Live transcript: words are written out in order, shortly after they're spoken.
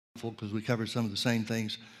because we covered some of the same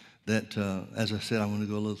things that, as I said, I want to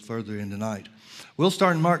go a little further in tonight. We'll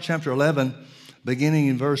start in Mark chapter 11, beginning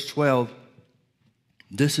in verse 12.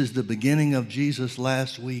 This is the beginning of Jesus'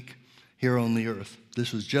 last week here on the earth.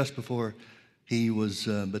 This was just before he was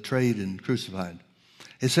betrayed and crucified.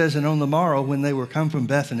 It says, "And on the morrow, when they were come from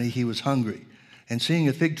Bethany, he was hungry. And seeing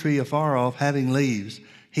a fig tree afar off, having leaves,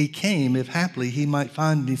 he came, if haply he might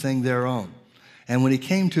find anything thereon. And when he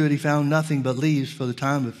came to it, he found nothing but leaves, for the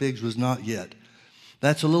time of figs was not yet."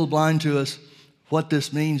 That's a little blind to us. What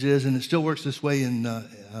this means is, and it still works this way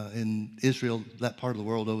in Israel, that part of the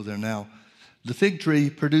world over there now, the fig tree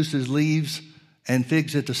produces leaves and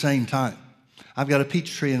figs at the same time. I've got a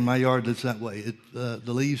peach tree in my yard that's that way. The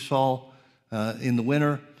leaves fall in the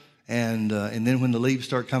winter, and then when the leaves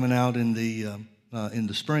start coming out in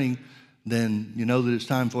the spring, then you know that it's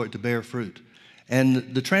time for it to bear fruit.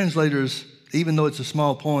 And the translators, even though it's a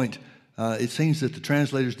small point, it seems that the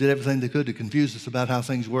translators did everything they could to confuse us about how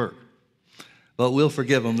things work. But we'll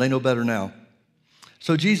forgive them. They know better now.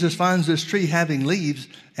 So Jesus finds this tree having leaves,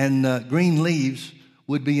 and green leaves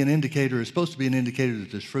would be an indicator, is supposed to be an indicator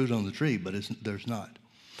that there's fruit on the tree, but there's not.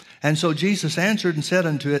 And so Jesus answered and said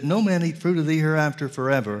unto it, "No man eat fruit of thee hereafter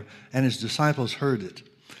forever." And his disciples heard it.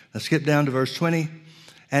 Now skip down to verse 20.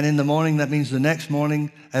 "And in the morning," that means the next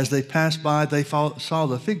morning, "as they passed by, they saw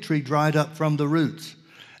the fig tree dried up from the roots.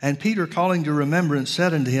 And Peter, calling to remembrance,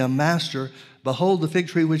 said unto him, Master, behold, the fig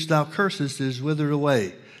tree which thou cursest is withered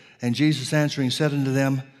away. And Jesus answering said unto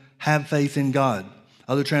them, Have faith in God."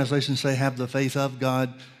 Other translations say, "Have the faith of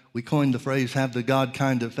God." We coined the phrase, "have the God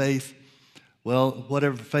kind of faith." Well,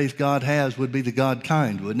 whatever faith God has would be the God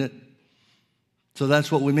kind, wouldn't it? So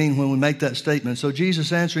that's what we mean when we make that statement. "So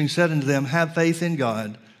Jesus answering said unto them, Have faith in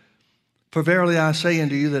God. For verily I say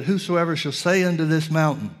unto you, that whosoever shall say unto this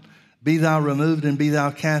mountain, Be thou removed, and be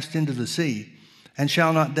thou cast into the sea, and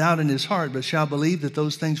shall not doubt in his heart, but shall believe that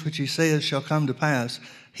those things which he saith shall come to pass,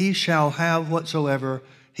 he shall have whatsoever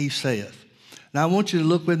he saith." Now I want you to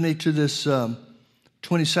look with me to this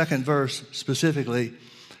 22nd verse specifically,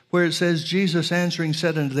 where it says, "Jesus answering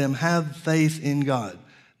said unto them, Have faith in God."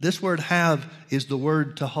 This word "have" is the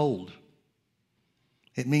word to hold.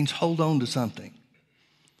 It means hold on to something.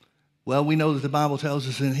 Well, we know that the Bible tells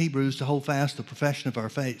us in Hebrews to hold fast the profession of our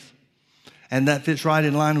faith. And that fits right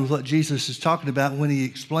in line with what Jesus is talking about when he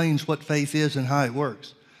explains what faith is and how it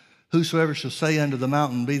works. "Whosoever shall say unto the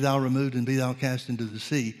mountain, Be thou removed, and be thou cast into the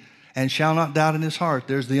sea, and shall not doubt in his heart,"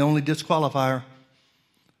 there's the only disqualifier,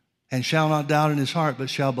 "and shall not doubt in his heart, but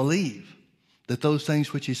shall believe that those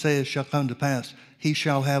things which he saith shall come to pass, he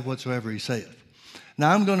shall have whatsoever he saith."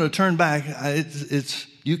 Now I'm going to turn back.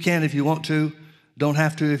 You can if you want to, don't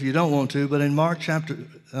have to if you don't want to, but in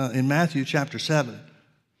Matthew chapter 7,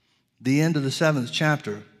 the end of the 7th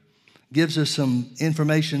chapter gives us some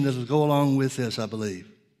information that will go along with this, I believe.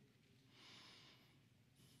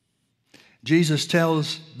 Jesus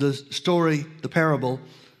tells the story, the parable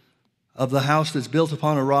of the house that's built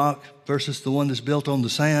upon a rock versus the one that's built on the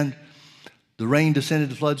sand. The rain descended,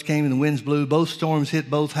 the floods came, and the winds blew. Both storms hit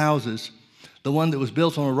both houses. The one that was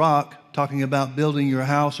built on a rock, talking about building your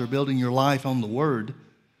house or building your life on the Word,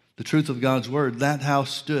 the truth of God's Word, that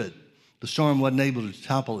house stood. The storm wasn't able to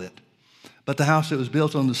topple it. But the house that was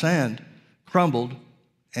built on the sand crumbled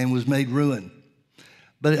and was made ruin.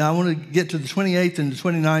 But I want to get to the 28th and the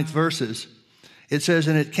 29th verses. It says,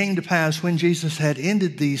 "And it came to pass, when Jesus had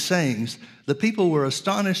ended these sayings, the people were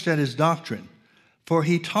astonished at his doctrine. For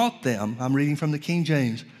he taught them," I'm reading from the King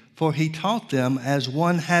James, "for he taught them as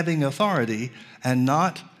one having authority, and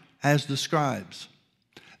not as the scribes."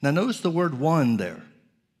 Now notice the word "one" there.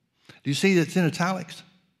 Do you see that it's in italics?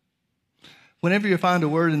 Whenever you find a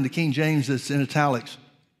word in the King James that's in italics,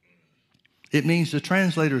 it means the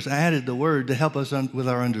translators added the word to help us with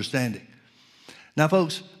our understanding. Now,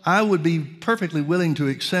 folks, I would be perfectly willing to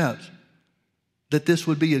accept that this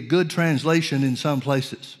would be a good translation in some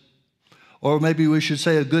places. Or maybe we should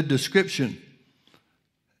say a good description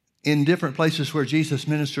in different places where Jesus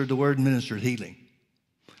ministered the word and ministered healing.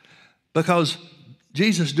 Because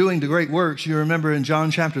Jesus doing the great works, you remember in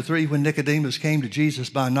John chapter 3 when Nicodemus came to Jesus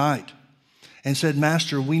by night and said,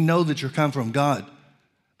 "Master, we know that you're come from God,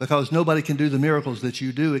 because nobody can do the miracles that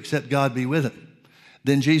you do except God be with him."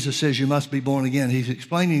 Then Jesus says, "You must be born again." He's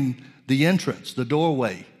explaining the entrance, the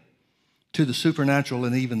doorway to the supernatural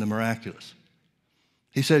and even the miraculous.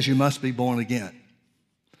 He says, "You must be born again."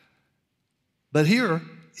 But here,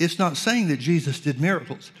 it's not saying that Jesus did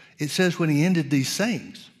miracles. It says when he ended these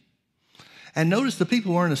sayings. And notice the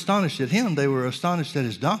people weren't astonished at him. They were astonished at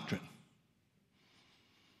his doctrine.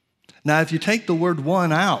 Now, if you take the word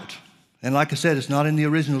 "one" out, and like I said, it's not in the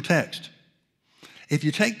original text, If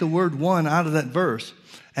you take the word one out of that verse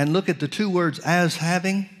and look at the two words as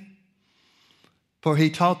having, for he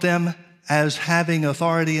taught them as having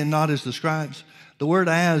authority and not as the scribes. The word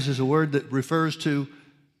as is a word that refers to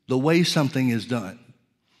the way something is done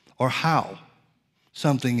or how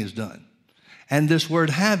something is done. And this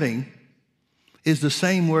word having is the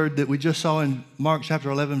same word that we just saw in Mark chapter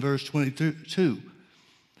 11, verse 22.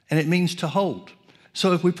 And it means to hold.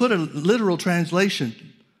 So if we put a literal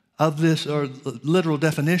translation of this, or literal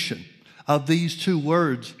definition of these two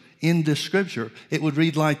words in this scripture, it would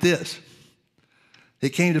read like this. It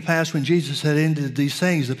came to pass when Jesus had ended these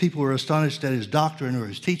things, the people were astonished at his doctrine or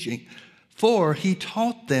his teaching, for he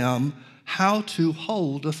taught them how to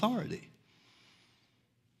hold authority.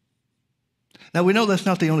 Now we know that's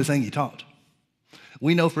not the only thing he taught.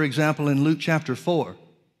 We know, for example, in Luke chapter 4,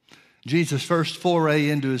 Jesus' first foray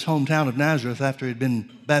into his hometown of Nazareth after he had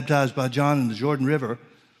been baptized by John in the Jordan River,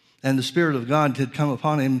 and the Spirit of God had come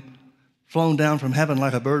upon him, flown down from heaven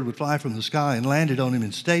like a bird would fly from the sky and landed on him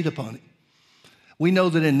and stayed upon him. We know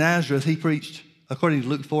that in Nazareth he preached, according to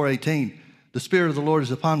Luke 4:18, the Spirit of the Lord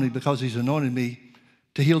is upon me because he's anointed me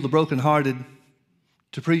to heal the brokenhearted,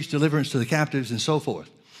 to preach deliverance to the captives, and so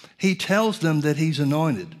forth. He tells them that he's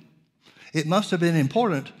anointed. It must have been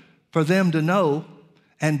important for them to know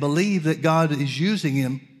and believe that God is using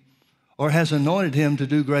him or has anointed him to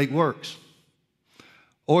do great works,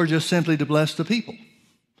 or just simply to bless the people,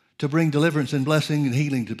 to bring deliverance and blessing and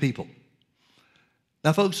healing to people.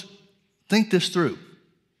 Now, folks, think this through.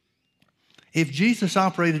 If Jesus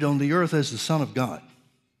operated on the earth as the Son of God,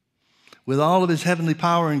 with all of his heavenly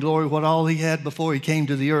power and glory, what all he had before he came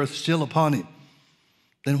to the earth still upon him,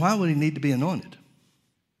 then why would he need to be anointed?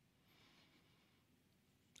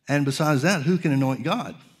 And besides that, who can anoint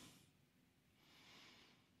God?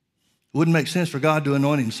 It wouldn't make sense for God to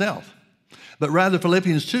anoint himself. But rather,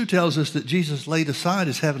 Philippians 2 tells us that Jesus laid aside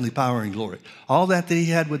his heavenly power and glory. All that he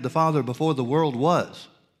had with the Father before the world was.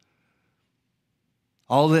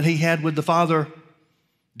 All that he had with the Father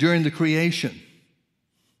during the creation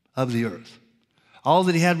of the earth. All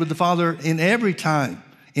that he had with the Father in every time,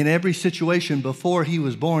 in every situation before he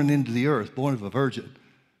was born into the earth, born of a virgin.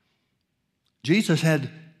 Jesus had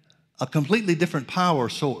a completely different power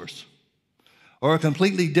source or a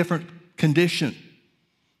completely different condition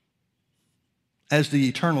as the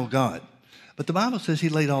eternal God. But the Bible says he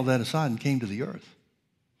laid all that aside and came to the earth.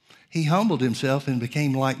 He humbled himself and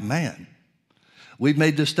became like man. We've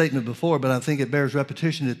made this statement before, but I think it bears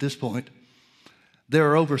repetition at this point. There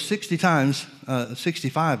are over 60 times,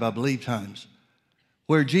 65, I believe, times,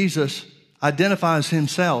 where Jesus identifies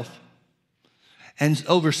himself, and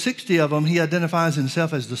over 60 of them, he identifies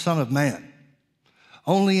himself as the Son of Man.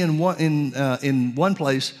 Only in one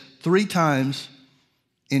place, 3 times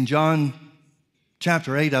in John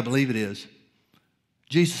chapter 8, I believe it is,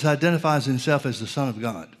 Jesus identifies himself as the Son of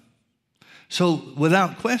God. So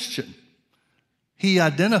without question, he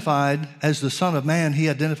identified as the Son of Man, he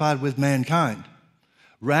identified with mankind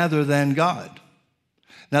rather than God.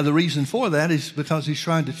 Now the reason for that is because he's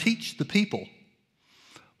trying to teach the people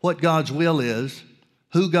what God's will is,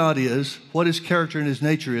 who God is, what his character and his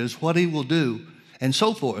nature is, what he will do, and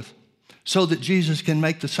so forth, so that Jesus can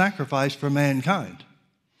make the sacrifice for mankind.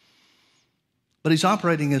 But he's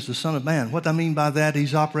operating as the Son of Man. What I mean by that,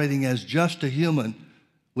 he's operating as just a human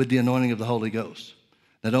with the anointing of the Holy Ghost.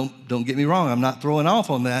 Now don't get me wrong, I'm not throwing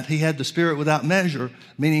off on that. He had the Spirit without measure,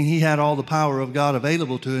 meaning he had all the power of God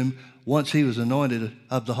available to him once he was anointed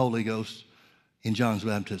of the Holy Ghost in John's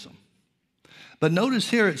baptism. But notice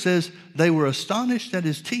here it says they were astonished at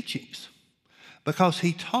his teachings because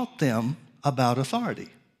he taught them about authority.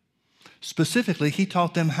 Specifically, he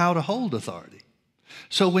taught them how to hold authority.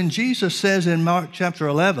 So when Jesus says in Mark chapter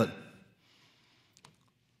 11,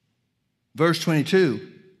 verse 22,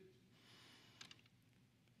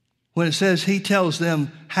 when it says he tells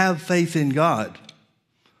them, have faith in God,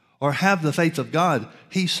 or have the faith of God,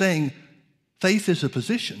 he's saying faith is a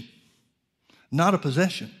position, not a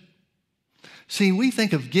possession. See, we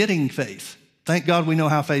think of getting faith. Thank God we know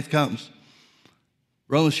how faith comes.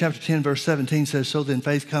 Romans chapter 10, verse 17 says, so then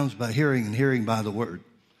faith comes by hearing, and hearing by the word.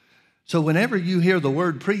 So whenever you hear the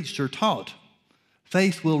word preached or taught,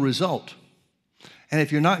 faith will result. And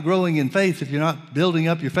if you're not growing in faith, if you're not building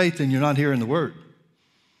up your faith, then you're not hearing the word.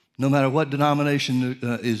 No matter what denomination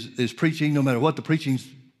is preaching, no matter what the preaching's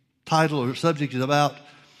title or subject is about,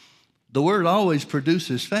 the word always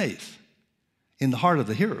produces faith in the heart of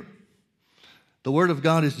the hearer. The word of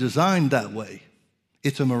God is designed that way.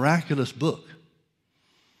 It's a miraculous book.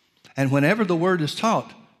 And whenever the word is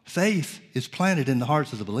taught, faith is planted in the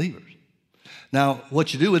hearts of the believers. Now,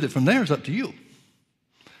 what you do with it from there is up to you.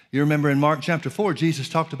 You remember in Mark chapter 4, Jesus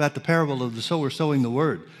talked about the parable of the sower sowing the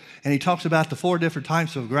word. And he talks about the 4 different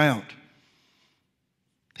types of ground.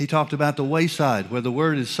 He talked about the wayside where the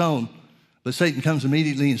word is sown, but Satan comes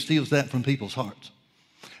immediately and steals that from people's hearts.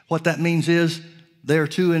 What that means is they're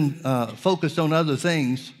too focused on other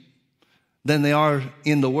things than they are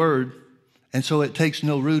in the word, and so it takes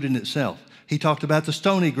no root in itself. He talked about the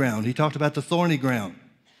stony ground. He talked about the thorny ground.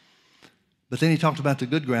 But then he talked about the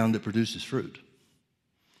good ground that produces fruit.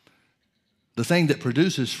 The thing that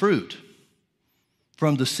produces fruit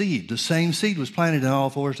from the seed. The same seed was planted in all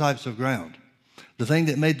 4 types of ground. The thing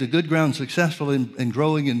that made the good ground successful in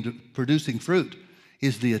growing and producing fruit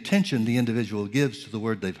is the attention the individual gives to the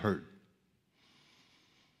word they've heard.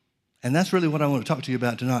 And that's really what I want to talk to you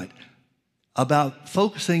about tonight, about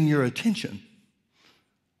focusing your attention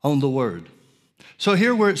on the word. So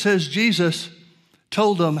here where it says Jesus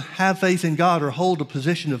told them, have faith in God or hold a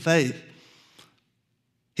position of faith,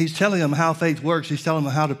 he's telling them how faith works. He's telling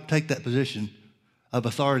them how to take that position of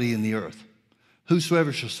authority in the earth.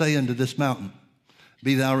 Whosoever shall say unto this mountain,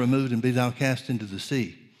 be thou removed and be thou cast into the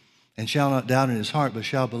sea, and shall not doubt in his heart, but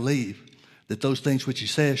shall believe that those things which he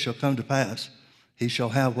saith shall come to pass, he shall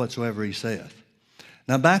have whatsoever he saith.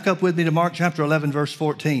 Now back up with me to Mark chapter 11, verse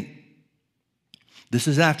 14. This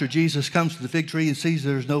is after Jesus comes to the fig tree and sees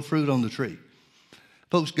there's no fruit on the tree.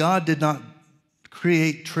 Folks, God did not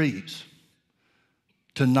create trees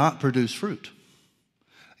to not produce fruit.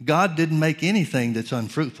 God didn't make anything that's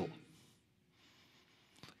unfruitful.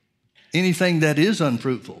 Anything that is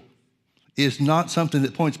unfruitful is not something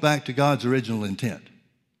that points back to God's original intent.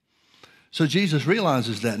 So Jesus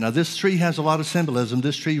realizes that. Now, this tree has a lot of symbolism.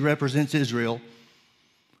 This tree represents Israel.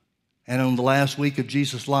 And on the last week of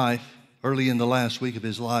Jesus' life, early in the last week of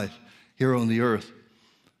his life here on the earth,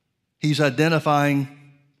 he's identifying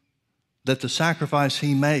that the sacrifice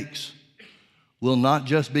he makes will not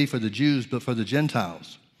just be for the Jews, but for the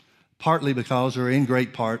Gentiles, partly because, or in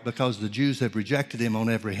great part, because the Jews have rejected him on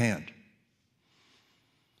every hand.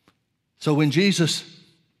 So when Jesus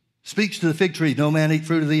speaks to the fig tree, no man eat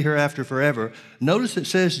fruit of thee hereafter forever, notice it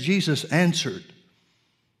says Jesus answered.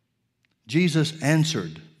 Jesus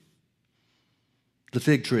answered the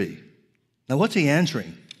fig tree. Now what's he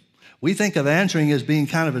answering? We think of answering as being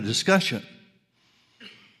kind of a discussion.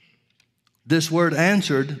 This word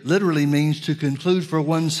answered literally means to conclude for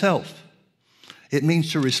oneself. It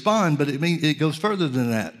means to respond, but it goes further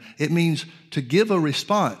than that. It means to give a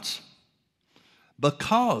response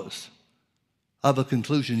because of a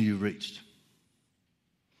conclusion you reached.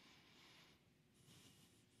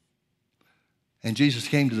 And Jesus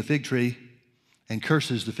came to the fig tree and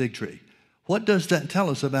curses the fig tree. What does that tell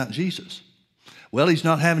us about Jesus? Well, he's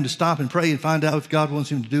not having to stop and pray and find out if God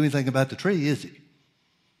wants him to do anything about the tree, is he?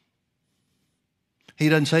 He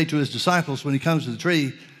doesn't say to his disciples when he comes to the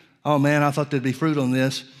tree, oh man, I thought there'd be fruit on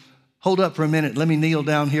this. Hold up for a minute. Let me kneel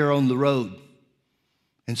down here on the road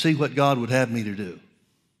and see what God would have me to do.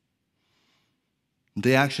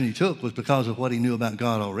 The action he took was because of what he knew about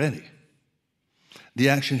God already. The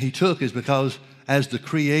action he took is because as the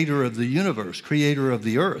creator of the universe, creator of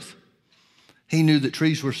the earth, he knew that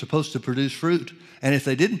trees were supposed to produce fruit. And if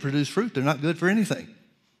they didn't produce fruit, they're not good for anything,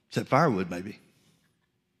 except firewood maybe.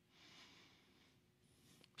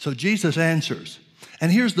 So Jesus answers.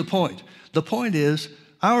 And here's the point. The point is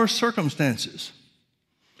our circumstances,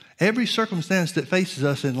 every circumstance that faces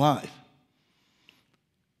us in life,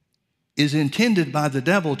 is intended by the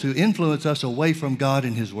devil to influence us away from God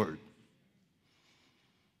and his word.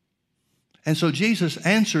 And so Jesus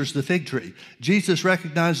answers the fig tree. Jesus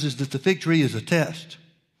recognizes that the fig tree is a test.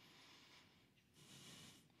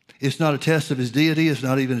 It's not a test of his deity. It's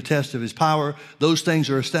not even a test of his power. Those things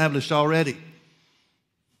are established already.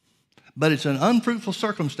 But it's an unfruitful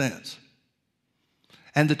circumstance.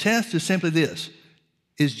 And the test is simply this.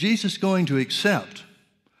 Is Jesus going to accept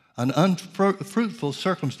an unfruitful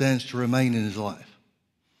circumstance to remain in his life?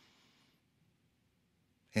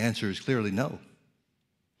 The answer is clearly no.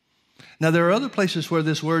 Now, there are other places where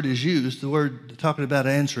this word is used, the word talking about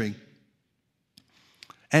answering.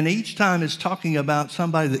 And each time it's talking about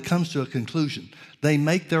somebody that comes to a conclusion. They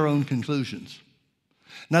make their own conclusions.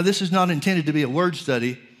 Now, this is not intended to be a word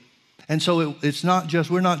study. And so it's not just,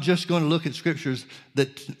 we're not just going to look at scriptures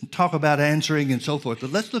that talk about answering and so forth.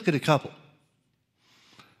 But let's look at a couple.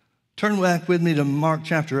 Turn back with me to Mark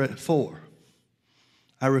chapter 4.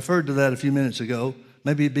 I referred to that a few minutes ago.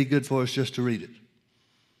 Maybe it'd be good for us just to read it.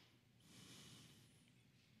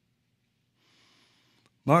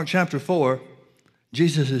 Mark chapter 4,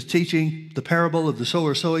 Jesus is teaching the parable of the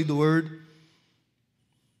sower sowing the word.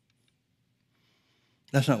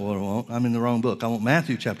 That's not what I want. I'm in the wrong book. I want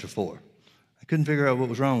Matthew chapter 4. I Couldn't figure out what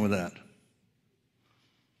was wrong with that.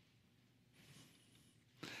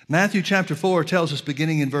 Matthew chapter 4 tells us,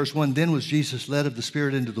 beginning in verse 1, then was Jesus led of the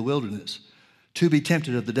Spirit into the wilderness to be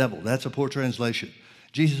tempted of the devil. That's a poor translation.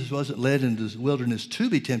 Jesus wasn't led into the wilderness to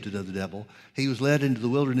be tempted of the devil. He was led into the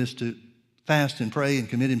wilderness to fast and pray and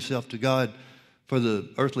commit himself to God for the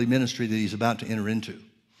earthly ministry that he's about to enter into.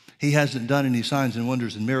 He hasn't done any signs and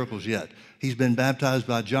wonders and miracles yet. He's been baptized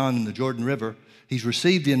by John in the Jordan River. He's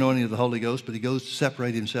received the anointing of the Holy Ghost, but he goes to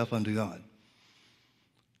separate himself unto God.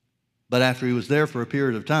 But after he was there for a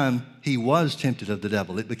period of time, he was tempted of the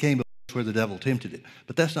devil. It became a place where the devil tempted him.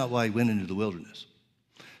 But that's not why he went into the wilderness.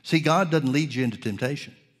 See, God doesn't lead you into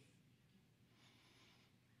temptation.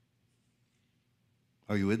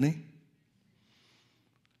 Are you with me?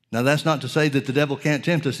 Now, that's not to say that the devil can't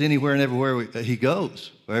tempt us anywhere and everywhere he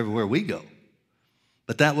goes, or everywhere we go.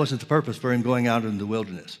 But that wasn't the purpose for him going out into the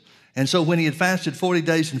wilderness. And so when he had fasted 40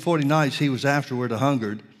 days and 40 nights, he was afterward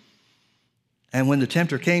hungered. And when the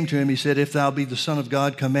tempter came to him, he said, if thou be the Son of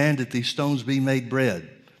God, command that these stones be made bread.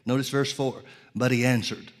 Notice verse 4. But he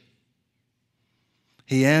answered.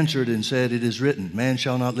 He answered and said, it is written, man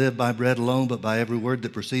shall not live by bread alone, but by every word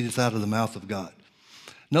that proceedeth out of the mouth of God.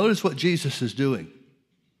 Notice what Jesus is doing.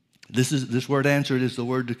 This word answered is the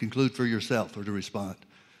word to conclude for yourself or to respond.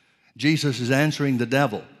 Jesus is answering the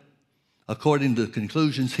devil according to the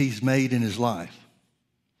conclusions he's made in his life.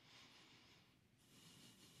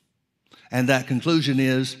 And that conclusion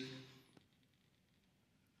is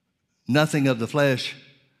nothing of the flesh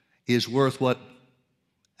is worth what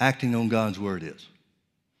acting on God's word is.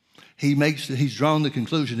 He's drawn the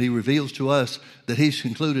conclusion. He reveals to us that he's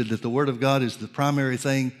concluded that the word of God is the primary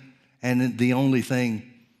thing and the only thing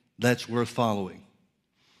that's worth following,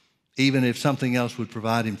 even if something else would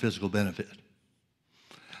provide him physical benefit.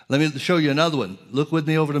 Let me show you another one. Look with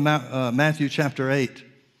me over to Matthew chapter 8.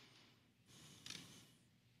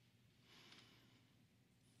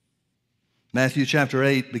 Matthew chapter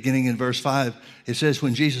 8, beginning in verse 5, it says,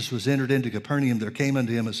 when Jesus was entered into Capernaum, there came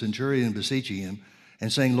unto him a centurion beseeching him,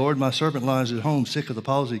 and saying, Lord, my servant lies at home, sick of the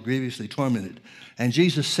palsy, grievously tormented. And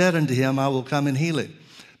Jesus said unto him, I will come and heal him.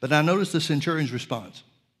 But now notice the centurion's response.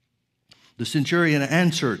 The centurion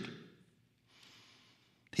answered.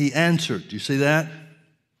 He answered. Do you see that?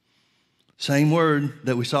 Same word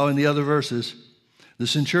that we saw in the other verses. The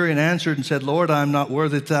centurion answered and said, Lord, I am not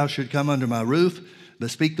worthy that thou should come under my roof, but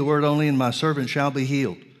speak the word only, and my servant shall be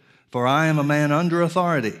healed. For I am a man under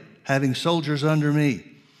authority, having soldiers under me.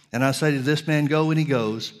 And I say to this man, go, and he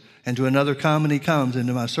goes, and to another, come, and he comes, and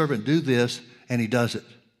to my servant, do this, and he does it.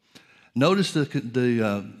 Notice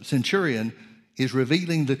the centurion is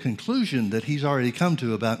revealing the conclusion that he's already come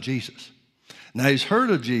to about Jesus. Now, he's heard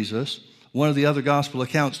of Jesus. One of the other gospel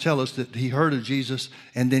accounts tell us that he heard of Jesus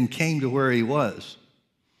and then came to where he was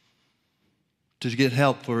to get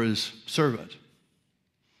help for his servant.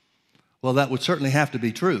 Well, that would certainly have to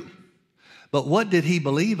be true. But what did he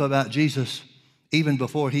believe about Jesus even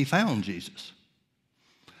before he found Jesus?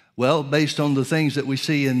 Well, based on the things that we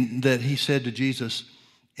see that he said to Jesus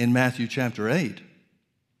in Matthew chapter 8,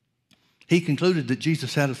 he concluded that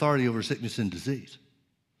Jesus had authority over sickness and disease.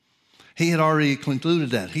 He had already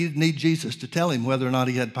concluded that. He didn't need Jesus to tell him whether or not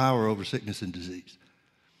he had power over sickness and disease.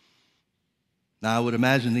 Now, I would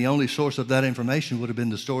imagine the only source of that information would have been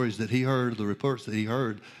the stories that he heard, the reports that he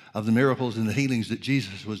heard of the miracles and the healings that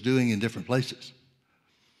Jesus was doing in different places.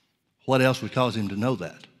 What else would cause him to know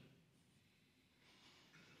that?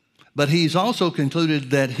 But he's also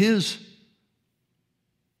concluded that his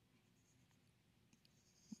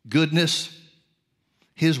goodness,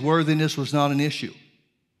 his worthiness was not an issue.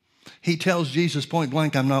 He tells Jesus point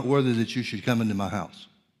blank, I'm not worthy that you should come into my house.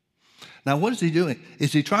 Now, what is he doing?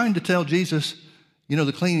 Is he trying to tell Jesus, you know,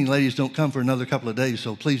 the cleaning ladies don't come for another couple of days,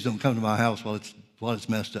 so please don't come to my house while it's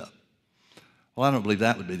messed up? Well, I don't believe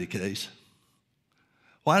that would be the case.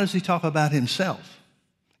 Why does he talk about himself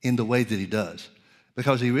in the way that he does?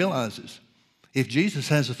 Because he realizes if Jesus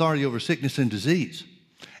has authority over sickness and disease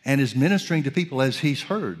and is ministering to people as he's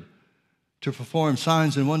heard to perform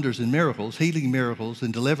signs and wonders and miracles, healing miracles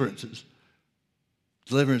and deliverance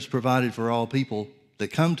provided for all people that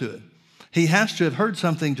come to it, he has to have heard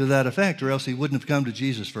something to that effect, or else he wouldn't have come to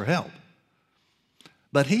Jesus for help.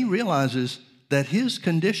 But he realizes that his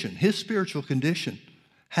condition, his spiritual condition,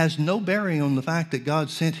 has no bearing on the fact that God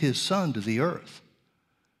sent his Son to the earth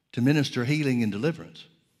to minister healing and deliverance.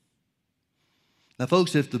 Now,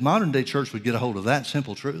 folks, if the modern day church would get a hold of that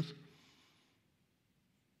simple truth,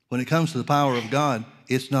 when it comes to the power of God,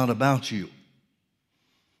 it's not about you.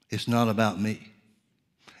 It's not about me.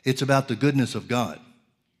 It's about the goodness of God.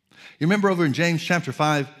 You remember over in James chapter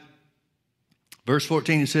 5, Verse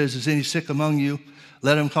 14, it says, is any sick among you?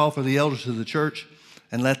 Let him call for the elders of the church,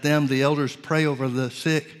 and let them, the elders, pray over the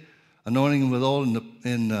sick, anointing them with oil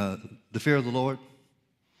in the fear of the Lord,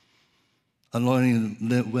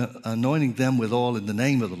 anointing them with oil in the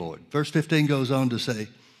name of the Lord. Verse 15 goes on to say,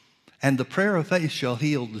 and the prayer of faith shall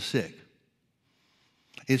heal the sick.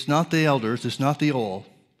 It's not the elders, it's not the oil.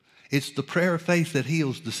 It's the prayer of faith that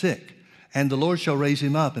heals the sick. And the Lord shall raise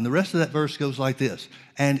him up. And the rest of that verse goes like this.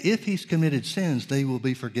 And if he's committed sins, they will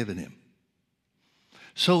be forgiven him.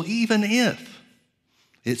 So even if,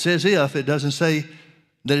 it says if, it doesn't say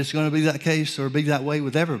that it's going to be that case or be that way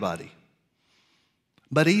with everybody.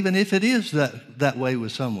 But even if it is that way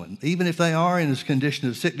with someone, even if they are in this condition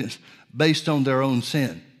of sickness based on their own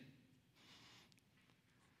sin,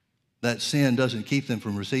 that sin doesn't keep them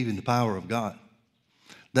from receiving the power of God.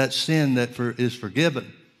 That sin that is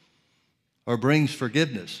forgiven or brings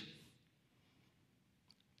forgiveness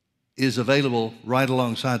is available right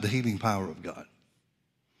alongside the healing power of God.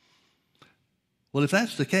 Well, if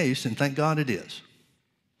that's the case, and thank God it is,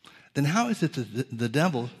 then how is it that the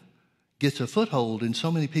devil gets a foothold in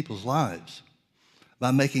so many people's lives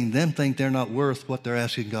by making them think they're not worth what they're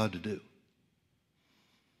asking God to do?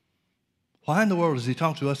 Why in the world does he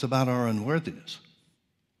talk to us about our unworthiness?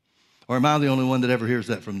 Or am I the only one that ever hears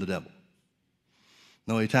that from the devil?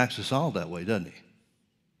 No, he attacks us all that way, doesn't he?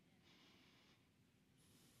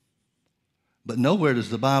 But nowhere does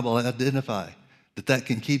the Bible identify that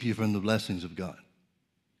can keep you from the blessings of God.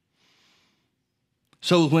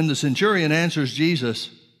 So when the centurion answers Jesus,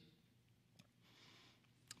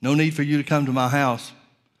 no need for you to come to my house.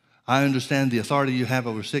 I understand the authority you have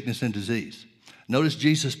over sickness and disease. Notice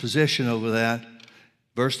Jesus' position over that.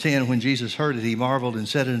 Verse 10, when Jesus heard it, he marveled and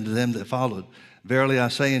said unto them that followed, verily I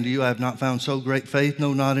say unto you, I have not found so great faith,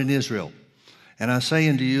 no, not in Israel. And I say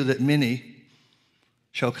unto you that many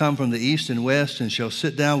shall come from the east and west and shall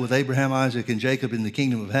sit down with Abraham, Isaac, and Jacob in the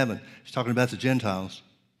kingdom of heaven. He's talking about the Gentiles.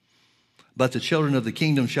 But the children of the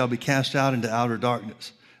kingdom shall be cast out into outer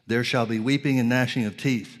darkness. There shall be weeping and gnashing of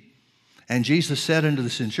teeth. And Jesus said unto the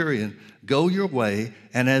centurion, go your way,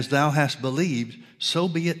 and as thou hast believed, so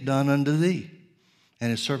be it done unto thee.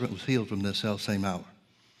 And his servant was healed from the selfsame hour.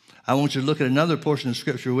 I want you to look at another portion of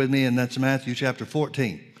Scripture with me, and that's Matthew chapter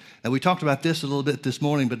 14. Now, we talked about this a little bit this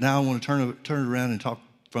morning, but now I want to turn it around and talk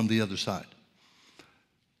from the other side.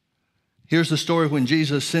 Here's the story when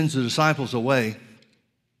Jesus sends the disciples away.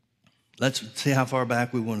 Let's see how far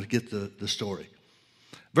back we want to get the story.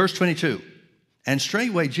 Verse 22, and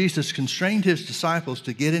straightway Jesus constrained his disciples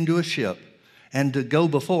to get into a ship and to go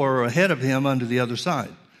before or ahead of him unto the other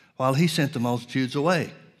side, while he sent the multitudes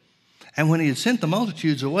away. And when he had sent the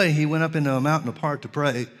multitudes away, he went up into a mountain apart to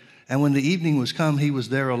pray. And when the evening was come, he was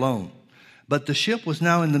there alone. But the ship was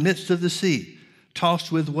now in the midst of the sea,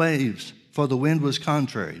 tossed with waves, for the wind was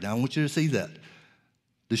contrary. Now I want you to see that.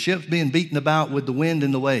 The ship's being beaten about with the wind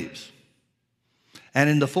and the waves. And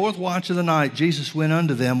in the fourth watch of the night, Jesus went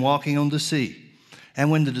unto them walking on the sea. And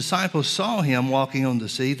when the disciples saw him walking on the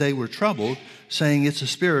sea, they were troubled, saying, it's a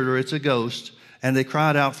spirit or it's a ghost. And they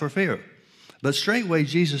cried out for fear. But straightway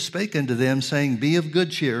Jesus spake unto them, saying, be of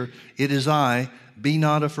good cheer, it is I, be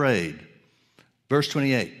not afraid. Verse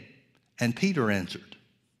 28, and Peter answered.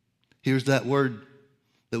 Here's that word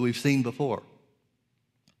that we've seen before,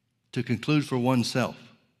 to conclude for oneself.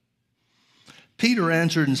 Peter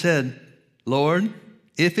answered and said, Lord,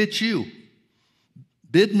 if it's you,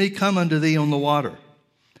 bid me come unto thee on the water.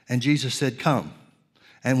 And Jesus said, come.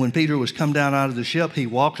 And when Peter was come down out of the ship, he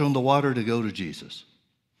walked on the water to go to Jesus.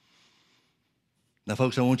 Now,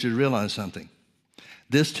 folks, I want you to realize something.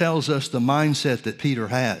 This tells us the mindset that Peter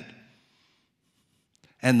had.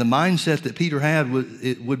 And the mindset that Peter had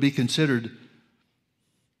would be considered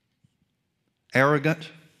arrogant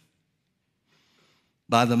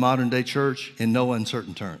by the modern day church in no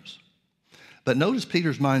uncertain terms. But notice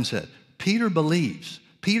Peter's mindset. Peter believes.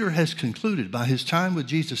 Peter has concluded by his time with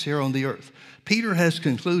Jesus here on the earth. Peter has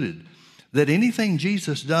concluded that anything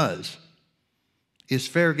Jesus does is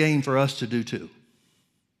fair game for us to do too.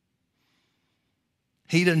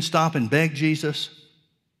 He didn't stop and beg Jesus.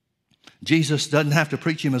 Jesus doesn't have to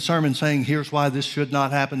preach him a sermon saying, here's why this should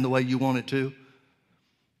not happen the way you want it to.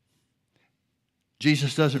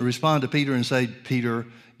 Jesus doesn't respond to Peter and say, Peter,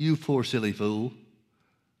 you poor silly fool.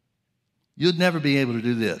 You'd never be able to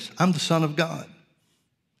do this. I'm the Son of God,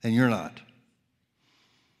 and you're not.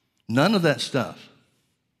 None of that stuff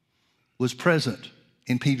was present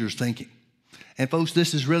in Peter's thinking. And folks,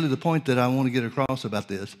 this is really the point that I want to get across about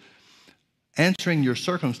this. Answering your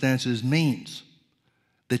circumstances means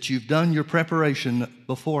that you've done your preparation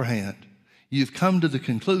beforehand. You've come to the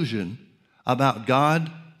conclusion about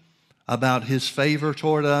God, about his favor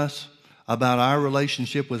toward us, about our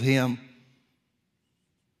relationship with him.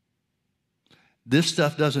 This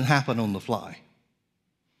stuff doesn't happen on the fly.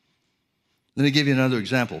 Let me give you another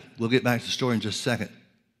example. We'll get back to the story in just a second.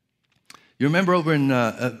 You remember over in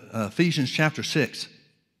Ephesians chapter 6,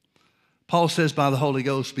 Paul says by the Holy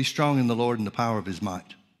Ghost, be strong in the Lord and the power of his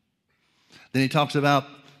might. Then he talks about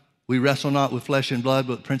we wrestle not with flesh and blood,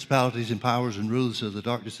 but with principalities and powers and rulers of the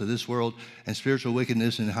darkness of this world and spiritual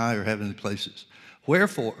wickedness in higher heavenly places.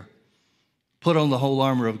 Wherefore, put on the whole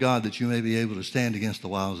armor of God that you may be able to stand against the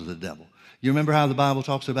wiles of the devil. You remember how the Bible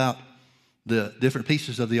talks about the different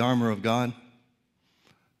pieces of the armor of God?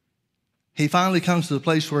 He finally comes to the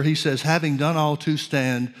place where he says, having done all to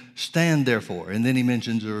stand, stand therefore. And then he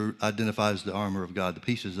mentions or identifies the armor of God, the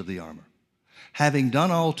pieces of the armor. Having done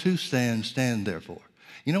all to stand, stand therefore.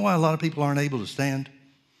 You know why a lot of people aren't able to stand?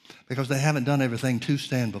 Because they haven't done everything to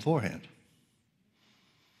stand beforehand.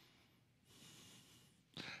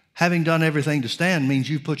 Having done everything to stand means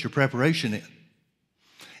you've put your preparation in.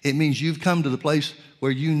 It means you've come to the place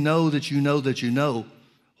where you know that you know that you know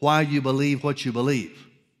why you believe what you believe.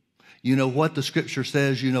 You know what the Scripture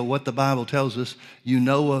says. You know what the Bible tells us. You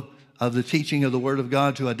know of the teaching of the Word of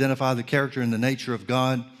God to identify the character and the nature of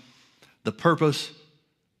God, the purpose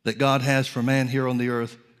that God has for man here on the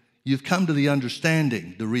earth. You've come to the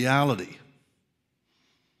understanding, the reality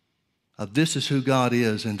of this is who God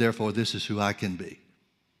is, and therefore this is who I can be.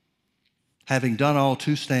 Having done all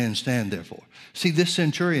to stand, stand therefore. See, this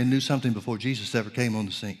centurion knew something before Jesus ever came on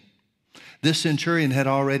the scene. This centurion had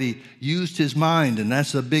already used his mind, and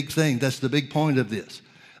that's the big thing. That's the big point of this.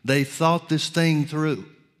 They thought this thing through.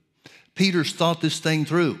 Peter's thought this thing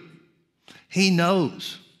through. He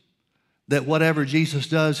knows that whatever Jesus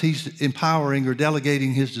does, he's empowering or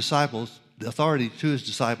delegating his disciples, the authority to his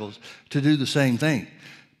disciples, to do the same thing.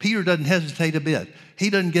 Peter doesn't hesitate a bit. He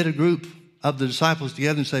doesn't get a group of the disciples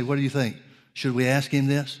together and say, what do you think? Should we ask him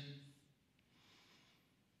this?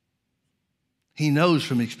 He knows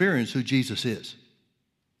from experience who Jesus is.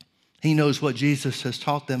 He knows what Jesus has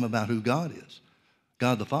taught them about who God is,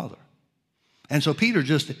 God the Father. And so Peter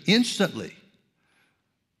just instantly,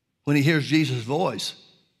 when he hears Jesus' voice,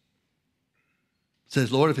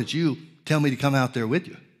 says, Lord, if it's you, tell me to come out there with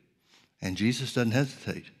you. And Jesus doesn't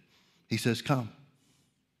hesitate. He says, come.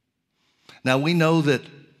 Now we know that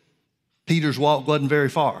Peter's walk wasn't very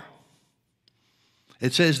far.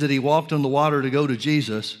 It says that he walked on the water to go to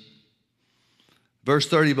Jesus. Verse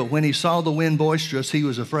 30, but when he saw the wind boisterous, he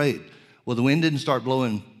was afraid. Well, the wind didn't start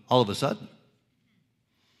blowing all of a sudden.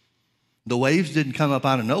 The waves didn't come up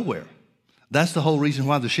out of nowhere. That's the whole reason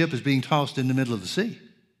why the ship is being tossed in the middle of the sea.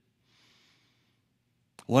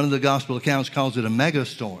 One of the gospel accounts calls it a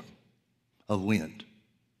megastorm of wind.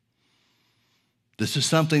 This is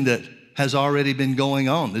something that has already been going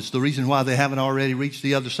on. It's the reason why they haven't already reached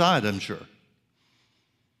the other side, I'm sure.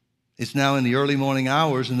 It's now in the early morning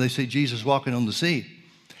hours, and they see Jesus walking on the sea.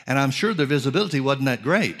 And I'm sure their visibility wasn't that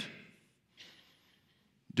great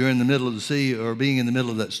during the middle of the sea or being in the middle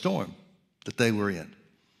of that storm that they were in.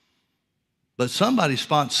 But somebody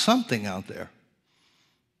spots something out there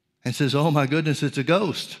and says, oh my goodness, it's a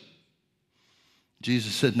ghost.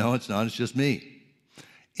 Jesus said, no, it's not, it's just me.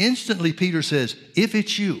 Instantly, Peter says, if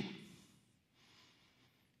it's you,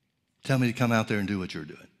 tell me to come out there and do what you're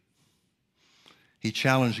doing. He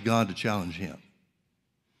challenged God to challenge him.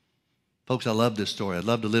 Folks, I love this story. I'd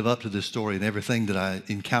love to live up to this story and everything that I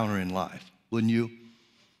encounter in life. Wouldn't you?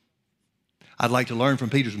 I'd like to learn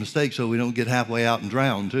from Peter's mistakes so we don't get halfway out and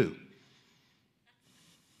drown too.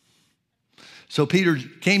 So Peter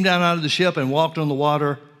came down out of the ship and walked on the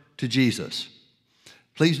water to Jesus.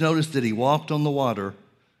 Please notice that he walked on the water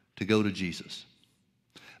to go to Jesus.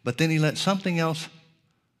 But then he let something else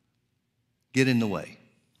get in the way.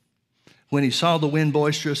 When he saw the wind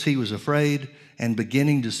boisterous, he was afraid, and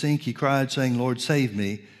beginning to sink, he cried, saying, Lord, save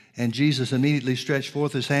me. And Jesus immediately stretched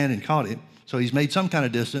forth his hand and caught him. So he's made some kind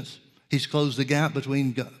of distance. He's closed the gap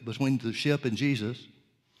between the ship and Jesus.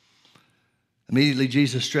 Immediately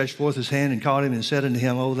Jesus stretched forth his hand and caught him and said unto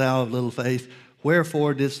him, O thou of little faith,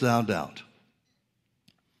 wherefore didst thou doubt?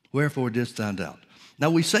 Wherefore didst thou doubt?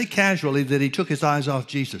 Now we say casually that he took his eyes off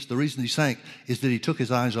Jesus. The reason he sank is that he took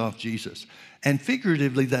his eyes off Jesus. And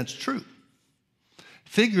figuratively, that's true.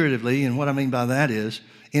 Figuratively, and what I mean by that is,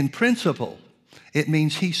 in principle, it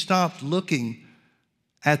means he stopped looking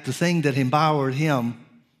at the thing that empowered him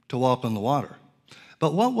to walk on the water.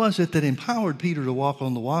 But what was it that empowered Peter to walk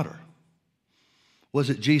on the water? Was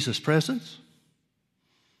it Jesus' presence?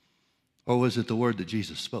 Or was it the word that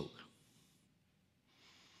Jesus spoke?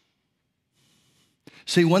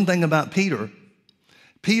 See, one thing about Peter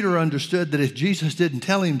Peter understood that if Jesus didn't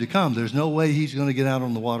tell him to come, there's no way he's going to get out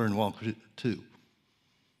on the water and walk too.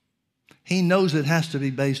 He knows it has to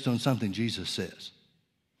be based on something Jesus says.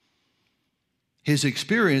 His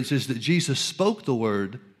experience is that Jesus spoke the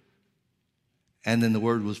word, and then the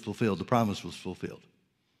word was fulfilled. The promise was fulfilled.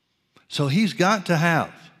 So he's got to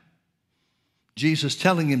have Jesus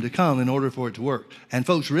telling him to come in order for it to work. And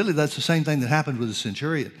folks, really, that's the same thing that happened with the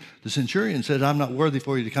centurion. The centurion said, I'm not worthy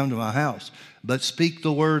for you to come to my house, but speak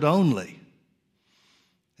the word only,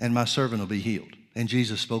 and my servant will be healed. And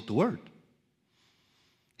Jesus spoke the word.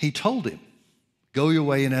 He told him, go your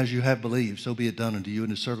way, and as you have believed, so be it done unto you. And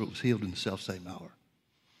his servant was healed in the selfsame hour.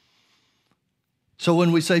 So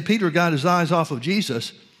when we say Peter got his eyes off of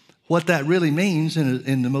Jesus, what that really means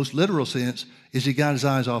in the most literal sense is he got his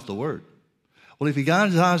eyes off the word. Well, if he got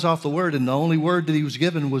his eyes off the word, and the only word that he was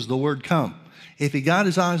given was the word come. If he got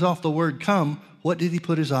his eyes off the word come, what did he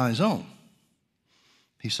put his eyes on?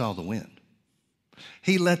 He saw the wind.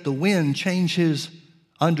 He let the wind change his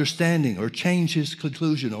understanding or change his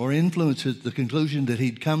conclusion or influence the conclusion that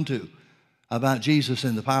he'd come to about Jesus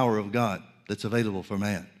and the power of God that's available for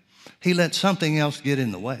man. He let something else get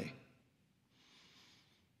in the way.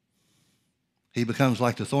 He becomes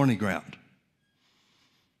like the thorny ground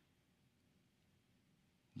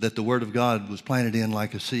that the word of God was planted in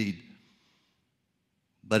like a seed,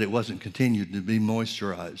 but it wasn't continued to be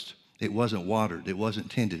moisturized. It wasn't watered. It wasn't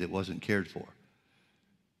tended. It wasn't cared for.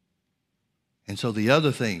 And so the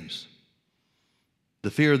other things, the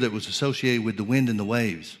fear that was associated with the wind and the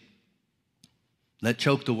waves, that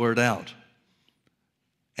choked the word out.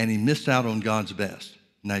 And he missed out on God's best.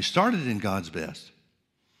 Now, he started in God's best,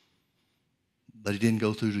 but he didn't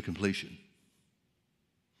go through to completion.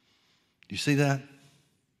 Do you see that?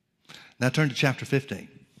 Now turn to chapter 15.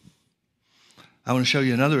 I want to show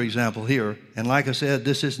you another example here. And like I said,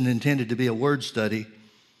 this isn't intended to be a word study,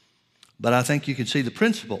 but I think you can see the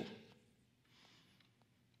principle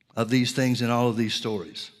of these things in all of these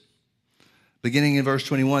stories. Beginning in verse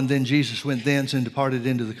 21, then Jesus went thence and departed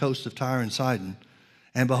into the coast of Tyre and Sidon.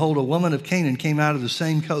 And behold, a woman of Canaan came out of the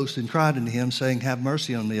same coast and cried unto him, saying, have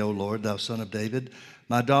mercy on me, O Lord, thou son of David.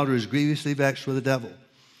 My daughter is grievously vexed with the devil.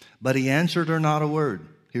 But he answered her not a word.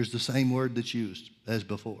 Here's the same word that's used as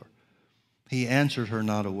before. He answered her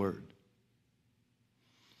not a word.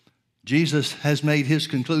 Jesus has made his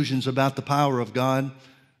conclusions about the power of God,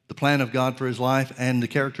 the plan of God for his life, and the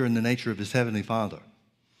character and the nature of his heavenly Father.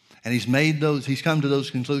 And he's come to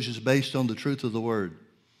those conclusions based on the truth of the word.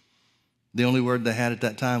 The only word they had at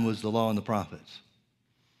that time was the law and the prophets.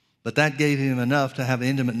 But that gave him enough to have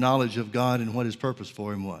intimate knowledge of God and what his purpose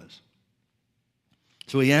for him was.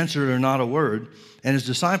 So he answered her not a word, and his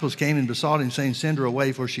disciples came and besought him, saying, send her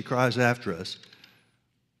away, for she cries after us.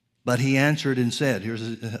 But he answered and said, here's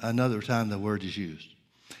another time the word is used.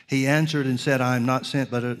 He answered and said, I am not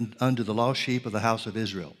sent but unto the lost sheep of the house of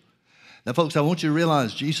Israel. Now, folks, I want you to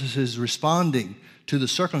realize Jesus is responding to the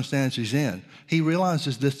circumstance he's in. He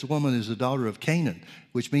realizes this woman is a daughter of Canaan,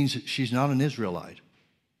 which means that she's not an Israelite.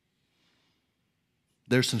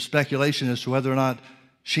 There's some speculation as to whether or not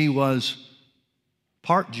she was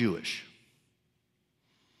part Jewish,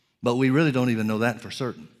 but we really don't even know that for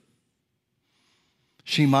certain.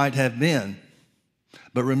 She might have been,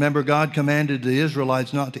 but remember, God commanded the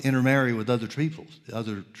Israelites not to intermarry with other peoples,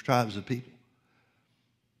 other tribes of people.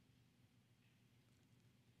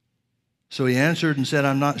 So he answered and said,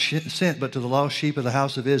 I'm not sent but to the lost sheep of the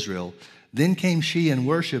house of Israel. Then came she and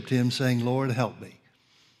worshipped him, saying, Lord, help me.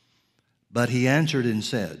 But he answered and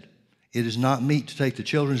said, it is not meet to take the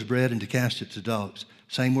children's bread and to cast it to dogs.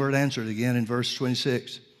 Same word answered again in verse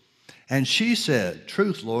 26. And she said,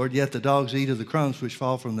 truth, Lord, yet the dogs eat of the crumbs which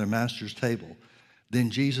fall from their master's table. Then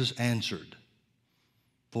Jesus answered.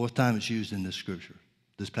 Fourth time it's used in this scripture,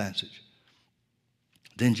 this passage.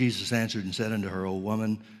 Then Jesus answered and said unto her, O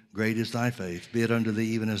woman, great is thy faith, be it unto thee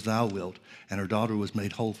even as thou wilt. And her daughter was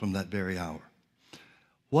made whole from that very hour.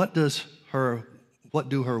 What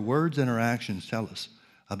do her words and her actions tell us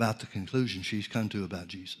about the conclusion she's come to about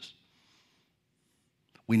Jesus?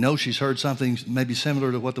 We know she's heard something maybe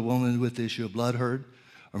similar to what the woman with the issue of blood heard,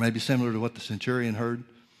 or maybe similar to what the centurion heard.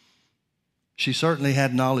 She certainly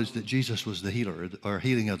had knowledge that Jesus was the healer or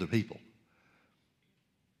healing other people.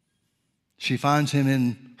 She finds him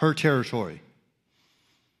in her territory,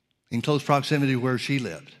 in close proximity where she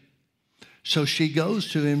lived. So she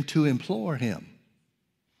goes to him to implore him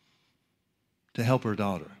to help her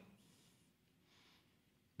daughter.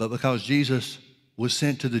 But because Jesus was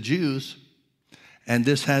sent to the Jews, and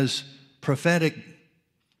this has prophetic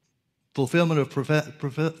fulfillment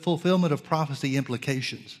of prophecy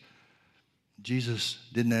implications, Jesus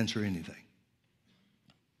didn't answer anything.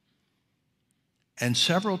 And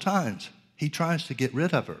several times he tries to get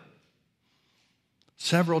rid of her.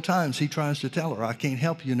 Several times he tries to tell her, I can't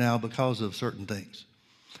help you now because of certain things.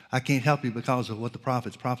 I can't help you because of what the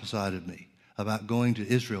prophets prophesied of me about going to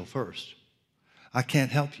Israel first. I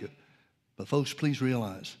can't help you. But folks, please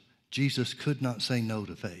realize, Jesus could not say no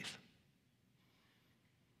to faith.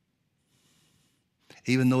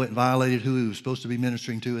 Even though it violated who he was supposed to be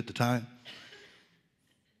ministering to at the time,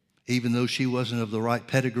 even though she wasn't of the right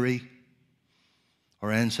pedigree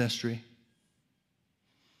or ancestry,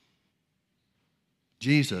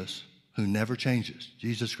 Jesus, who never changes,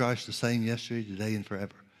 Jesus Christ the same yesterday, today, and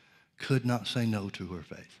forever, could not say no to her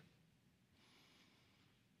faith.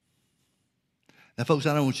 Now, folks,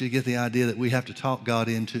 I don't want you to get the idea that we have to talk God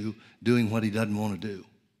into doing what he doesn't want to do.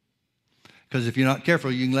 Because if you're not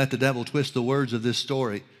careful, you can let the devil twist the words of this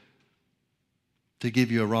story to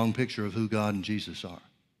give you a wrong picture of who God and Jesus are.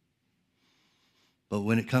 But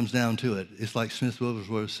when it comes down to it, it's like Smith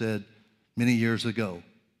Wigglesworth said many years ago.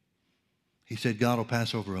 He said, God will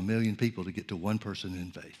pass over 1 million people to get to one person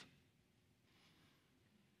in faith.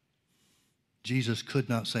 Jesus could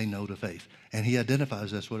not say no to faith. And he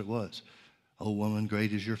identifies that's what it was. Oh, woman,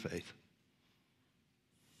 great is your faith.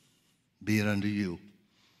 Be it unto you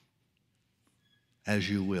as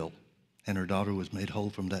you will. And her daughter was made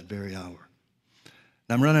whole from that very hour.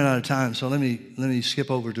 Now, I'm running out of time, so let me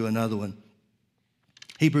skip over to another one.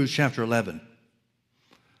 Hebrews chapter 11.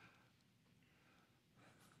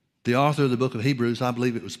 The author of the book of Hebrews, I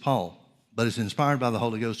believe it was Paul, but it's inspired by the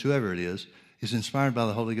Holy Ghost, whoever it is inspired by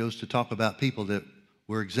the Holy Ghost to talk about people that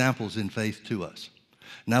were examples in faith to us.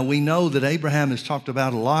 Now, we know that Abraham is talked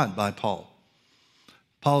about a lot by Paul.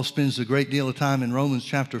 Paul spends a great deal of time in Romans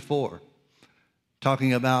chapter 4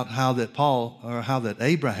 talking about how that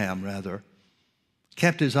Abraham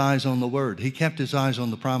kept his eyes on the Word. He kept his eyes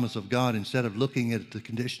on the promise of God instead of looking at the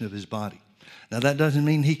condition of his body. Now, that doesn't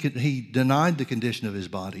mean he denied the condition of his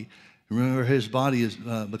body. Remember, his body is,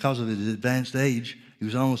 because of his advanced age, he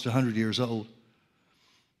was almost 100 years old.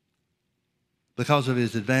 Because of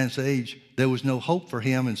his advanced age, there was no hope for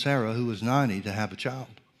him and Sarah, who was 90, to have a child.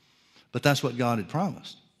 But that's what God had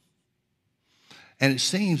promised. And it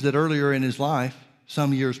seems that earlier in his life,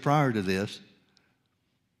 some years prior to this,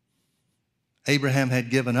 Abraham had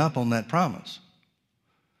given up on that promise.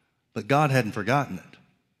 But God hadn't forgotten it.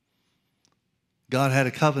 God had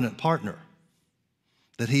a covenant partner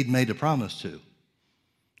that he'd made a promise to.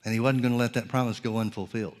 And he wasn't going to let that promise go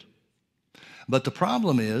unfulfilled. But the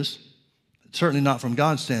problem is, certainly not from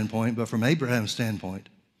God's standpoint, but from Abraham's standpoint,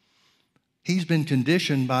 he's been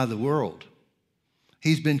conditioned by the world.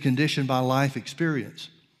 He's been conditioned by life experience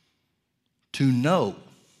to know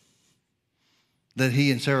that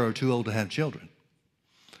he and Sarah are too old to have children.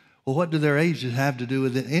 Well, what do their ages have to do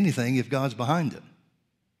with anything if God's behind it?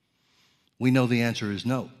 We know the answer is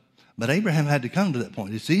no. But Abraham had to come to that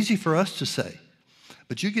point. It's easy for us to say,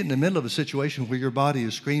 but you get in the middle of a situation where your body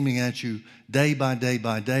is screaming at you day by day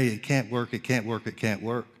by day, it can't work, it can't work, it can't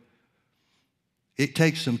work. It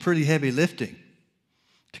takes some pretty heavy lifting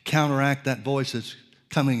to counteract that voice that's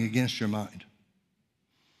coming against your mind.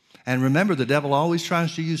 And remember, the devil always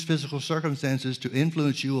tries to use physical circumstances to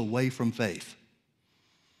influence you away from faith,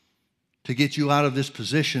 to get you out of this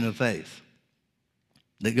position of faith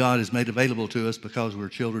that God has made available to us because we're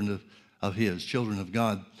children of his, children of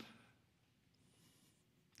God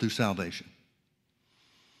through salvation.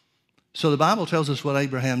 So the Bible tells us what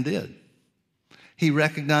Abraham did. He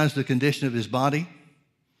recognized the condition of his body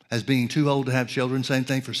as being too old to have children. Same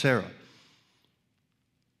thing for Sarah.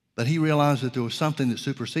 But he realized that there was something that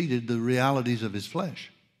superseded the realities of his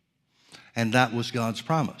flesh. And that was God's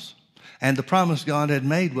promise. And the promise God had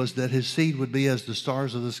made was that his seed would be as the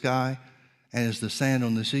stars of the sky and as the sand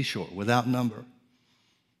on the seashore, without number.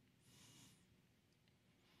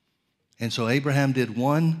 And so Abraham did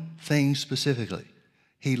one thing specifically.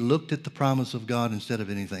 He looked at the promise of God instead of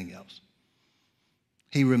anything else.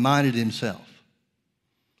 He reminded himself.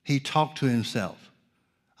 He talked to himself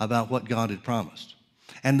about what God had promised.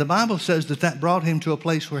 And the Bible says that brought him to a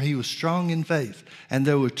place where he was strong in faith. And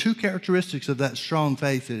there were two characteristics of that strong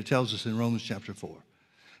faith that it tells us in Romans chapter 4.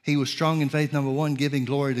 He was strong in faith, number one, giving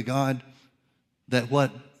glory to God, that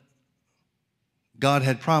what God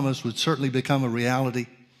had promised would certainly become a reality.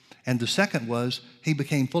 And the second was he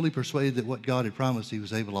became fully persuaded that what God had promised he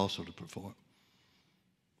was able also to perform.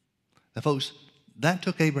 Now, folks, that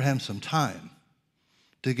took Abraham some time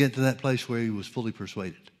to get to that place where he was fully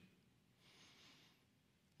persuaded.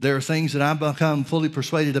 There are things that I've become fully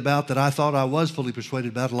persuaded about that I thought I was fully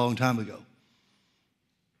persuaded about a long time ago.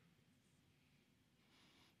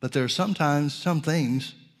 But there are sometimes some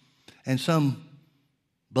things and some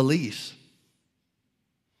beliefs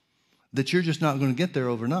that you're just not going to get there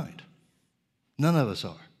overnight. None of us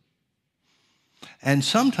are. And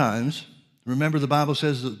sometimes, remember the Bible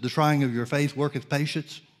says that the trying of your faith worketh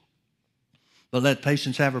patience. But let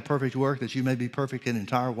patience have her perfect work, that you may be perfect and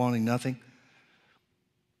entire, wanting nothing.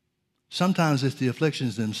 Sometimes it's the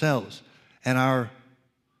afflictions themselves and our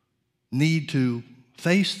need to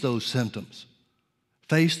face those symptoms,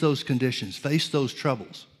 face those conditions, face those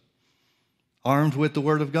troubles, armed with the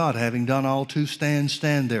word of God, having done all to stand,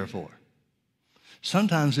 stand therefore.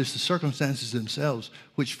 Sometimes it's the circumstances themselves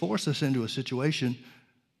which force us into a situation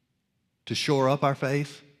to shore up our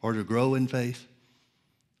faith or to grow in faith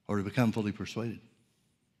or to become fully persuaded.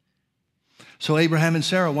 So Abraham and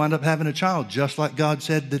Sarah wind up having a child just like God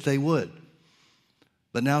said that they would.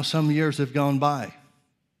 But now some years have gone by.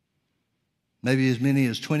 Maybe as many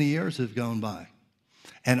as 20 years have gone by.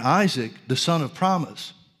 And Isaac, the son of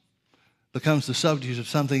promise, becomes the subject of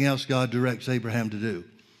something else God directs Abraham to do.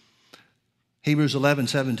 Hebrews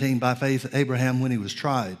 11:17, by faith Abraham, when he was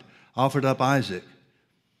tried, offered up Isaac,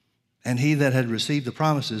 and he that had received the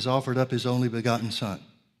promises offered up his only begotten son.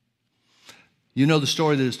 You know the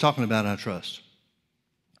story that it's talking about, I trust.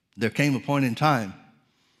 There came a point in time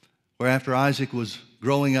where after Isaac was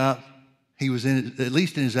growing up, he was at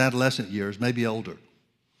least in his adolescent years, maybe older.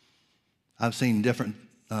 I've seen different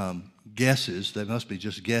guesses, they must be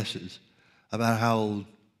just guesses, about how old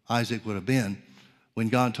Isaac would have been when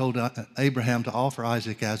God told Abraham to offer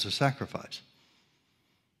Isaac as a sacrifice.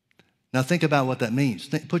 Now think about what that means.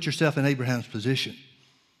 Put yourself in Abraham's position.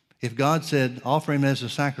 If God said, offer him as a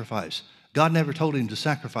sacrifice, God never told him to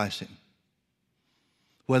sacrifice him.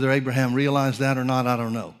 Whether Abraham realized that or not, I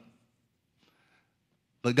don't know.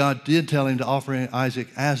 But God did tell him to offer Isaac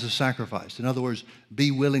as a sacrifice. In other words,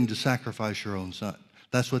 be willing to sacrifice your own son.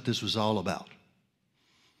 That's what this was all about.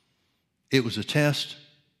 It was a test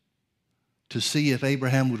to see if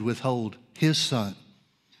Abraham would withhold his son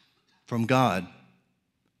from God,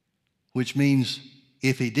 which means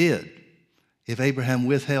if he did, if Abraham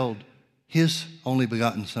withheld his only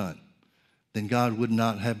begotten son, then God would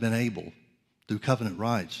not have been able, through covenant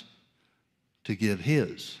rights, to give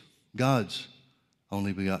his, God's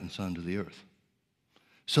only begotten son to the earth.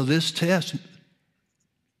 So this test,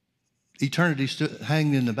 eternity stood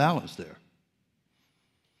hanging in the balance there.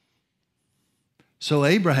 So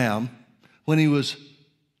Abraham, when he was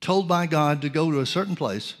told by God to go to a certain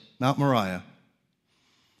place, Mount Moriah,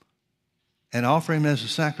 and offer him as a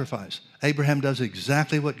sacrifice, Abraham does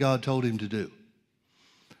exactly what God told him to do.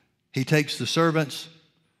 He takes the servants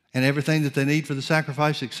and everything that they need for the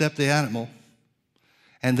sacrifice except the animal,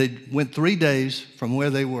 and they went 3 days from where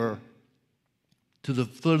they were to the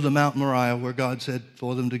foot of the Mount Moriah where God said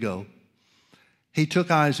for them to go. He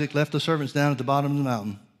took Isaac, left the servants down at the bottom of the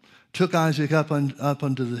mountain, took Isaac up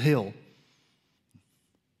onto the hill,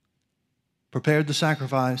 prepared the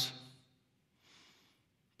sacrifice,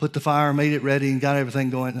 put the fire, made it ready, and got everything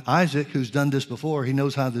going. Isaac, who's done this before, he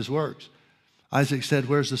knows how this works. Isaac said,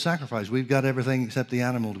 where's the sacrifice? We've got everything except the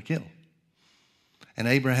animal to kill. And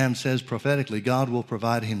Abraham says prophetically, God will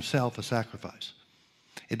provide himself a sacrifice.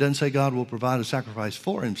 It doesn't say God will provide a sacrifice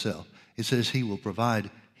for himself. It says he will provide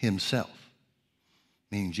himself,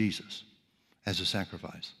 meaning Jesus, as a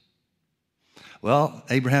sacrifice. Well,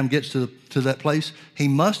 Abraham gets to that place. He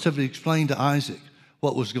must have explained to Isaac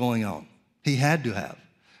what was going on. He had to have,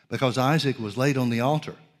 because Isaac was laid on the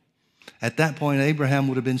altar. At that point, Abraham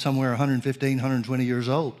would have been somewhere 115, 120 years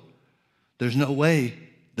old. There's no way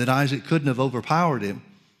that Isaac couldn't have overpowered him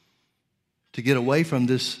to get away from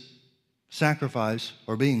this sacrifice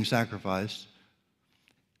or being sacrificed.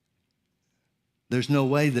 There's no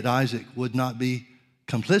way that Isaac would not be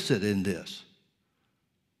complicit in this.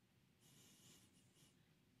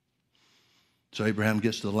 So Abraham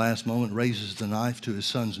gets to the last moment, raises the knife to his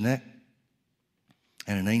son's neck,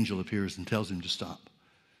 and an angel appears and tells him to stop.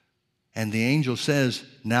 And the angel says,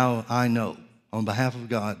 now I know, on behalf of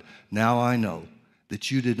God, now I know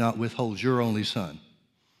that you did not withhold your only son.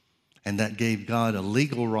 And that gave God a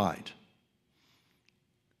legal right.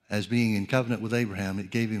 As being in covenant with Abraham, it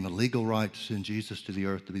gave him a legal right to send Jesus to the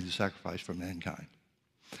earth to be the sacrifice for mankind.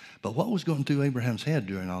 But what was going through Abraham's head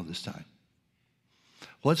during all this time?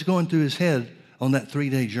 What's going through his head on that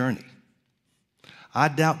 3-day journey? I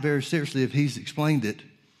doubt very seriously if he's explained it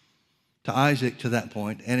to Isaac to that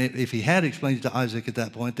point. And if he had explained it to Isaac at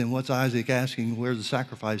that point, then what's Isaac asking where the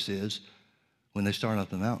sacrifice is when they start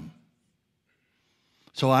up the mountain?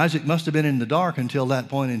 So Isaac must have been in the dark until that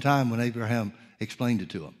point in time when Abraham explained it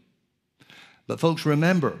to him. But folks,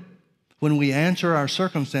 remember, when we answer our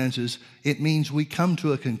circumstances, it means we come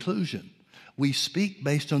to a conclusion. We speak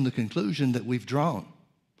based on the conclusion that we've drawn.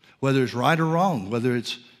 whether it's right or wrong, whether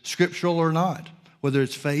it's scriptural or not, whether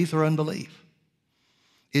it's faith or unbelief.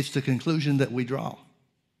 It's the conclusion that we draw.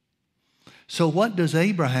 So what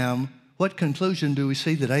conclusion do we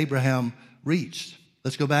see that Abraham reached?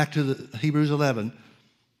 Let's go back to the Hebrews 11.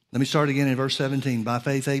 Let me start again in verse 17. By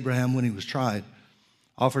faith Abraham, when he was tried,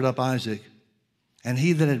 offered up Isaac, and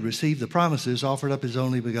he that had received the promises offered up his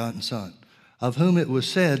only begotten son, of whom it was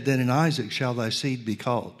said that in Isaac shall thy seed be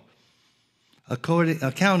called,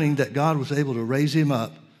 accounting that God was able to raise him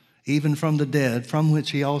up even from the dead, from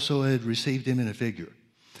which he also had received him in a figure.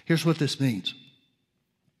 Here's what this means.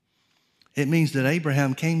 It means that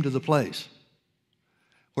Abraham came to the place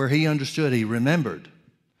where he understood, he remembered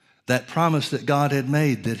that promise that God had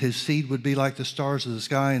made, that his seed would be like the stars of the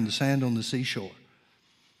sky and the sand on the seashore.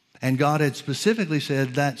 And God had specifically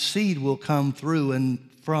said that seed will come through and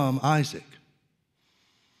from Isaac.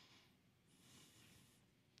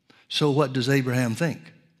 So what does Abraham think?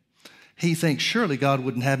 He thinks, surely God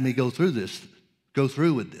wouldn't have me go through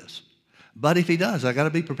with this. But if he does, I got to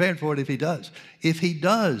be prepared for it if he does. If he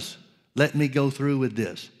does let me go through with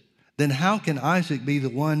this, then how can Isaac be the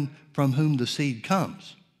one from whom the seed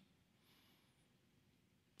comes?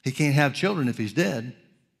 He can't have children if he's dead.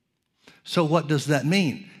 So what does that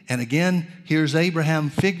mean? And again, here's Abraham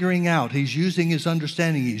figuring out. He's using his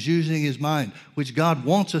understanding. He's using his mind, which God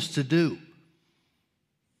wants us to do.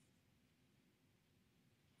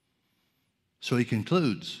 So he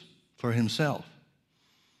concludes for himself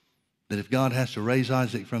that if God has to raise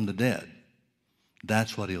Isaac from the dead,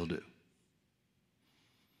 that's what he'll do.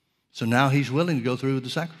 So now he's willing to go through with the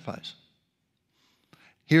sacrifice.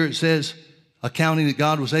 Here it says, accounting that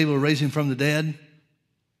God was able to raise him from the dead,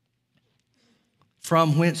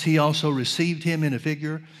 from whence he also received him in a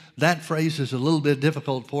figure. That phrase is a little bit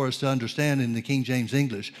difficult for us to understand in the King James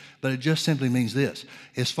English, but it just simply means this.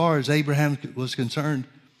 As far as Abraham was concerned,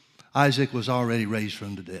 Isaac was already raised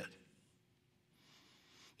from the dead.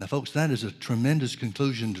 Now, folks, that is a tremendous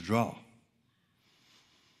conclusion to draw.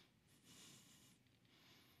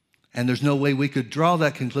 And there's no way we could draw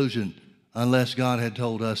that conclusion unless God had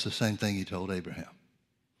told us the same thing he told Abraham.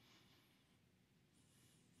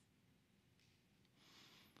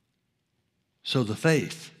 So the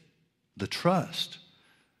faith, the trust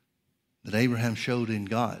that Abraham showed in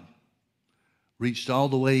God reached all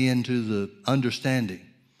the way into the understanding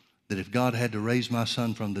that if God had to raise my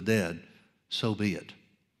son from the dead, so be it.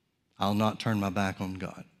 I'll not turn my back on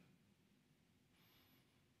God.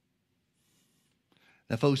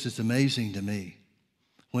 Now, folks, it's amazing to me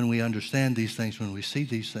when we understand these things, when we see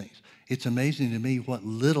these things. It's amazing to me what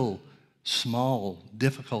little, small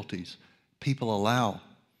difficulties people allow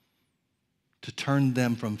to turn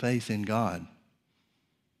them from faith in God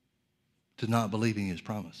to not believing his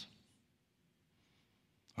promise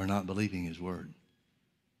or not believing his word.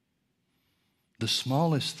 The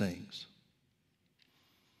smallest things.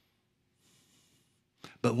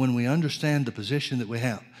 But when we understand the position that we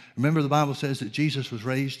have, remember the Bible says that Jesus was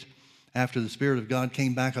raised after the Spirit of God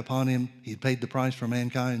came back upon him. He had paid the price for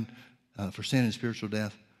mankind, for sin and spiritual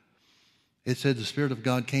death. It said the Spirit of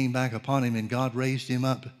God came back upon him and God raised him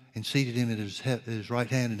up and seated him at his right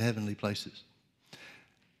hand in heavenly places.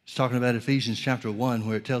 It's talking about Ephesians chapter 1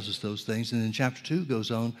 where it tells us those things. And then chapter 2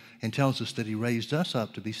 goes on and tells us that he raised us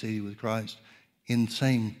up to be seated with Christ in the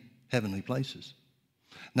same heavenly places.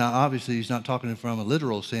 Now, obviously, he's not talking from a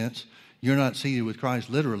literal sense. You're not seated with Christ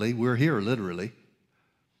literally. We're here literally.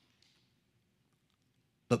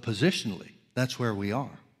 But positionally, that's where we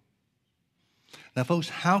are. Now, folks,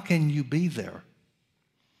 how can you be there?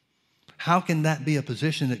 How can that be a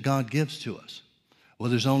position that God gives to us? Well,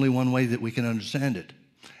 there's only one way that we can understand it,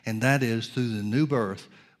 and that is through the new birth,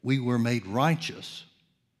 we were made righteous.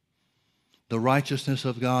 The righteousness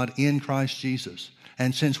of God in Christ Jesus.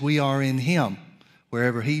 And since we are in him,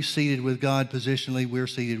 wherever he's seated with God positionally, we're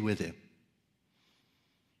seated with him.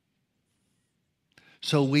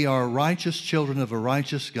 So we are righteous children of a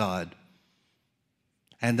righteous God,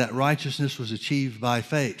 and that righteousness was achieved by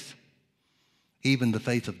faith, even the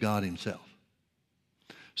faith of God himself.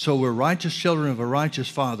 So we're righteous children of a righteous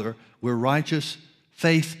Father. We're righteous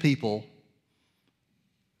faith people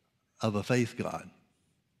of a faith God.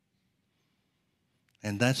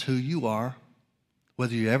 And that's who you are.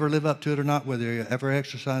 Whether you ever live up to it or not, whether you ever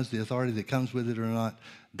exercise the authority that comes with it or not,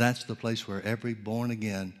 that's the place where every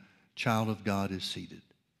born-again child of God is seated.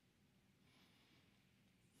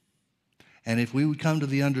 And if we would come to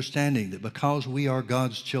the understanding that because we are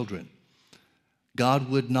God's children, God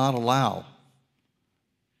would not allow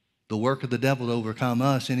the work of the devil to overcome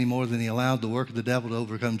us any more than he allowed the work of the devil to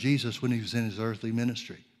overcome Jesus when he was in his earthly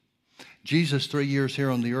ministry. Jesus, 3 years here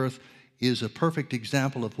on the earth, is a perfect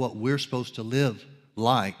example of what we're supposed to live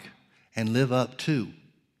like and live up to,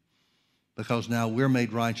 because now we're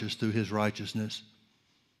made righteous through his righteousness,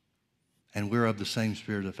 and we're of the same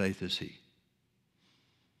spirit of faith as he.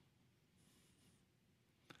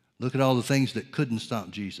 Look at all the things that couldn't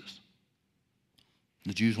stop Jesus.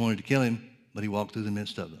 The Jews wanted to kill him, but he walked through the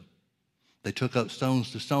midst of them. They took up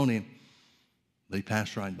stones to stone him, but he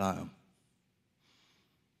passed right by them.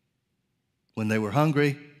 When they were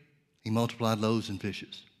hungry, he multiplied loaves and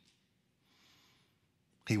fishes.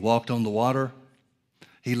 He walked on the water.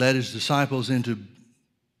 He led his disciples into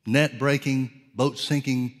net-breaking,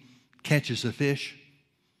 boat-sinking catches of fish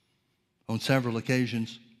on several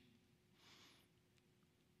occasions,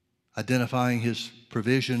 identifying his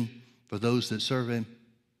provision for those that serve him.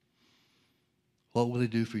 What will he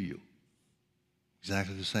do for you?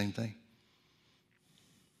 Exactly the same thing.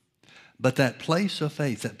 But that place of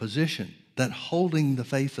faith, that position, that holding the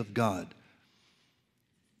faith of God,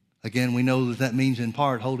 again, we know that that means in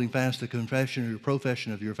part holding fast the confession or your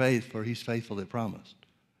profession of your faith, for he's faithful that promised.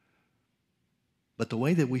 But the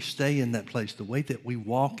way that we stay in that place, the way that we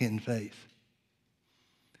walk in faith,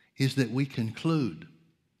 is that we conclude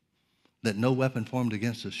that no weapon formed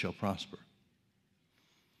against us shall prosper.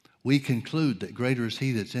 We conclude that greater is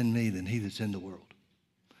he that's in me than he that's in the world.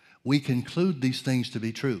 We conclude these things to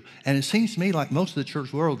be true. And it seems to me like most of the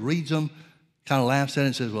church world reads them, kind of laughs at it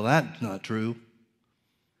and says, well, that's not true,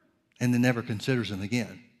 and then never considers them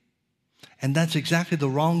again. And that's exactly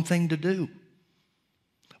the wrong thing to do.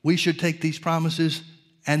 We should take these promises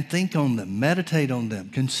and think on them, meditate on them,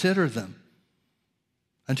 consider them,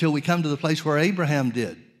 until we come to the place where Abraham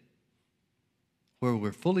did, where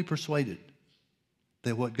we're fully persuaded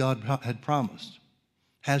that what God had promised,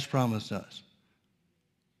 has promised us,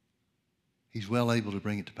 he's well able to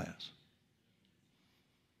bring it to pass.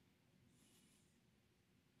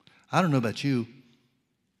 I don't know about you,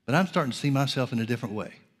 but I'm starting to see myself in a different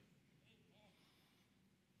way.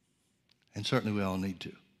 And certainly we all need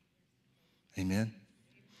to. Amen?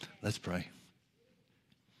 Let's pray.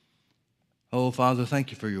 Oh, Father,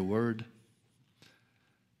 thank you for your word.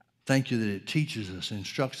 Thank you that it teaches us,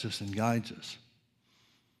 instructs us, and guides us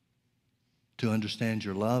to understand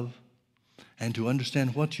your love and to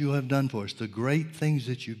understand what you have done for us, the great things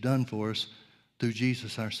that you've done for us through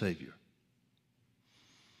Jesus our Savior.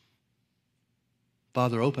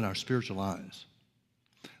 Father, open our spiritual eyes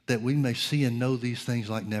that we may see and know these things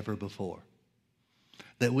like never before.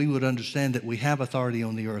 That we would understand that we have authority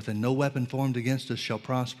on the earth and no weapon formed against us shall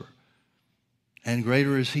prosper. And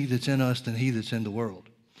greater is he that's in us than he that's in the world.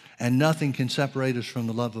 And nothing can separate us from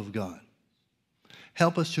the love of God.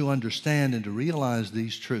 Help us to understand and to realize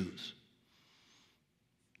these truths,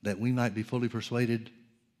 that we might be fully persuaded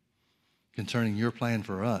concerning your plan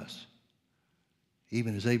for us,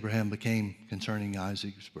 even as Abraham became concerning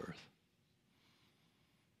Isaac's birth.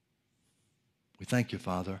 We thank you,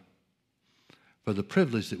 Father, for the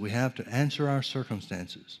privilege that we have to answer our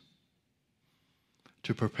circumstances,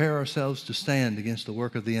 to prepare ourselves to stand against the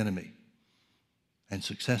work of the enemy and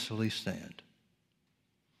successfully stand.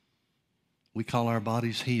 We call our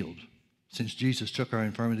bodies healed, since Jesus took our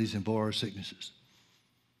infirmities and bore our sicknesses.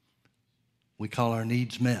 We call our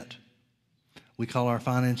needs met. We call our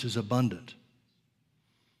finances abundant.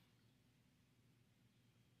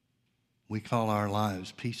 We call our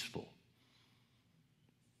lives peaceful.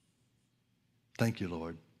 Thank you,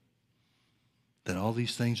 Lord, that all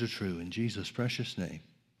these things are true. In Jesus' precious name,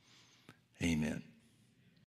 amen.